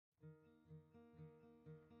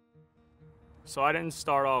So I didn't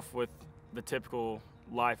start off with the typical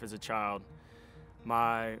life as a child.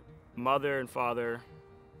 My mother and father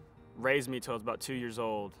raised me till I was about 2 years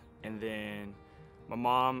old, and then my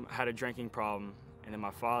mom had a drinking problem, and then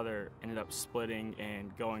my father ended up splitting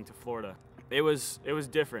and going to Florida. It was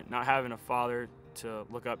different, not having a father to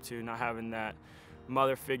look up to, not having that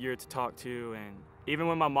mother figure to talk to, and even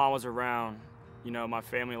when my mom was around, you know, my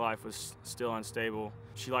family life was still unstable.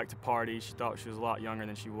 She liked to party. She thought she was a lot younger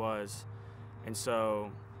than she was. And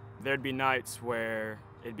so there'd be nights where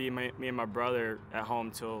it'd be me and my brother at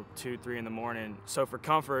home till 2, 3 in the morning. So for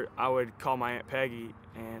comfort, I would call my Aunt Peggy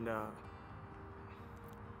and,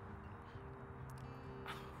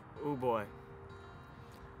 oh boy.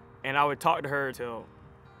 And I would talk to her till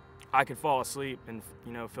I could fall asleep and,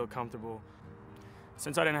 you know, feel comfortable.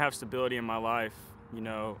 Since I didn't have stability in my life, you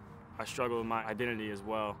know, I struggled with my identity as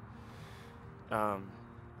well.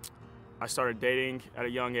 I started dating at a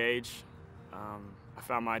young age. I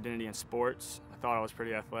found my identity in sports. I thought I was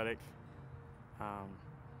pretty athletic.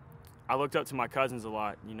 I looked up to my cousins a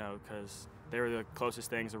lot, you know, because they were the closest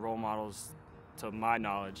things, the role models to my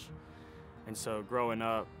knowledge. And so growing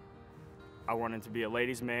up, I wanted to be a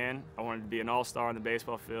ladies' man. I wanted to be an all-star on the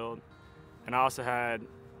baseball field. And I also had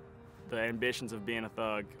the ambitions of being a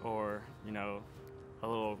thug or, you know, a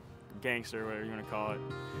little gangster, whatever you want to call it.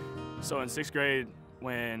 So in 6th grade,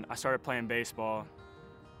 when I started playing baseball,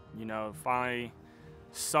 you know, finally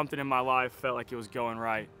something in my life felt like it was going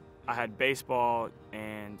right. I had baseball,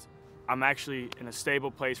 and I'm actually in a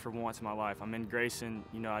stable place for once in my life. I'm in Grayson.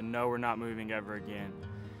 You know, I know we're not moving ever again.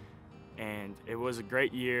 And it was a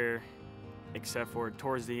great year, except for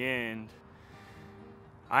towards the end,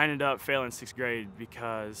 I ended up failing 6th grade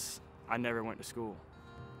because I never went to school.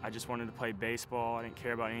 I just wanted to play baseball. I didn't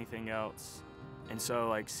care about anything else. And so,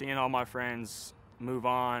 like, seeing all my friends move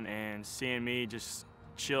on and seeing me just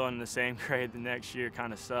chilling in the same grade the next year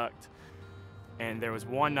kind of sucked. And there was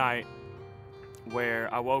one night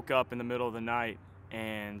where I woke up in the middle of the night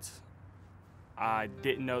and I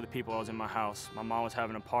didn't know the people that was in my house. My mom was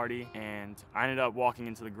having a party, and I ended up walking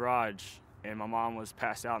into the garage, and my mom was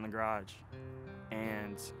passed out in the garage.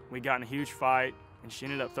 And we got in a huge fight, and she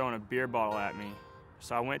ended up throwing a beer bottle at me.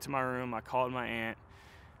 So I went to my room, I called my aunt,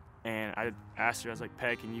 and I asked her, I was like,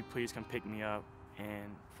 Peg, can you please come pick me up?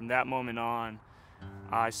 And from that moment on,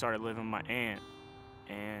 I started living with my aunt,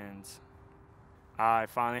 and I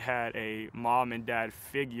finally had a mom and dad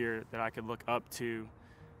figure that I could look up to,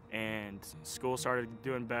 and school started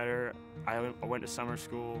doing better. I went to summer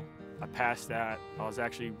school, I passed that. I was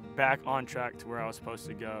actually back on track to where I was supposed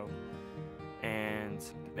to go. And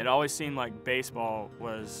it always seemed like baseball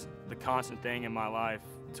was the constant thing in my life,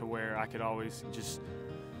 to where I could always just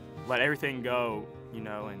let everything go, you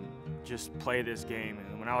know, and just play this game.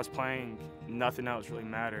 And when I was playing, nothing else really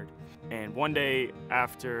mattered. And one day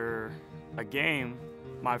after a game,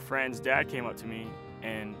 my friend's dad came up to me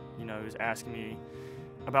and, you know, he was asking me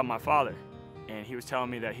about my father. And he was telling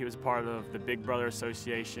me that he was part of the Big Brother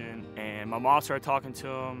Association. And my mom started talking to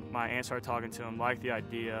him, my aunt started talking to him, liked the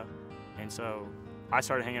idea. And so I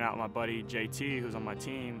started hanging out with my buddy JT, who's on my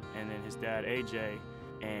team, and then his dad AJ.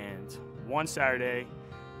 And one Saturday,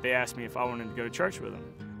 they asked me if I wanted to go to church with them.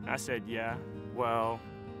 And I said, yeah. Well,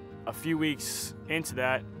 a few weeks into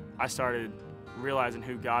that, I started realizing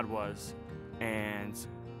who God was. And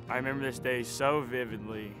I remember this day so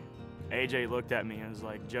vividly. AJ looked at me and was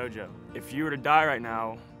like, JoJo, if you were to die right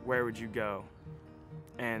now, where would you go?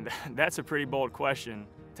 And that's a pretty bold question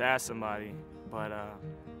to ask somebody, but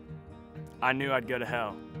I knew I'd go to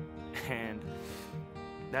hell. And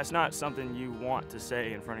that's not something you want to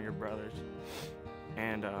say in front of your brothers.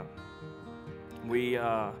 And we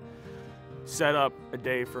set up a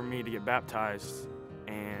day for me to get baptized,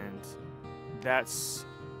 and that's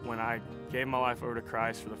when I gave my life over to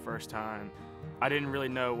Christ for the first time. I didn't really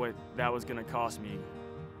know what that was going to cost me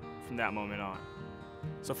from that moment on.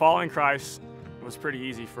 So following Christ was pretty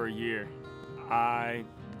easy for a year. I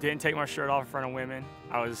didn't take my shirt off in front of women.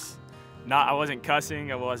 I wasn't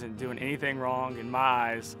cussing, I wasn't doing anything wrong. In my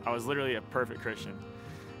eyes, I was literally a perfect Christian.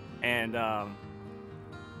 And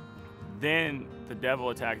then the devil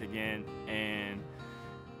attacked again and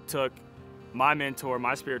took my mentor,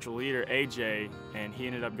 my spiritual leader, AJ, and he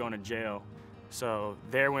ended up going to jail. So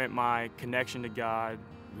there went my connection to God.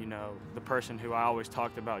 You know, the person who I always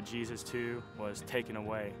talked about Jesus to was taken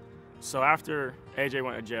away. So after AJ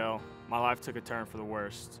went to jail, my life took a turn for the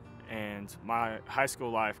worst. And my high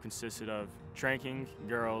school life consisted of drinking,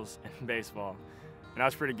 girls, and baseball. And I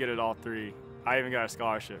was pretty good at all three. I even got a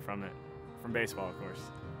scholarship from it, from baseball, of course.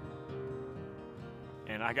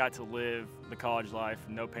 And I got to live the college life,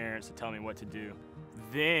 no parents to tell me what to do.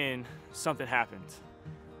 Then something happened.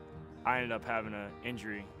 I ended up having an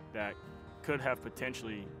injury that could have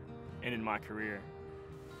potentially ended my career,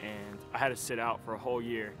 and I had to sit out for a whole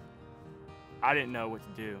year. I didn't know what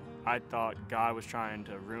to do. I thought God was trying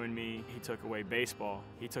to ruin me. He took away baseball.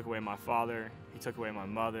 He took away my father. He took away my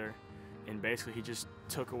mother. And basically he just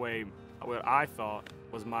took away what I thought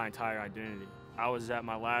was my entire identity. I was at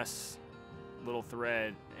my last little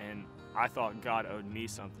thread, and I thought God owed me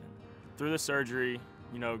something. Through the surgery,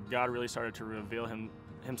 you know, God really started to reveal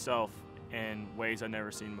himself in ways I'd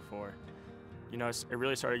never seen before. You know, it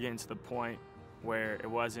really started getting to the point where it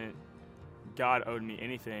wasn't God owed me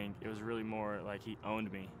anything. It was really more like he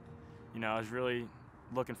owned me. You know, I was really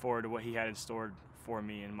looking forward to what he had in store for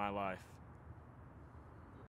me in my life.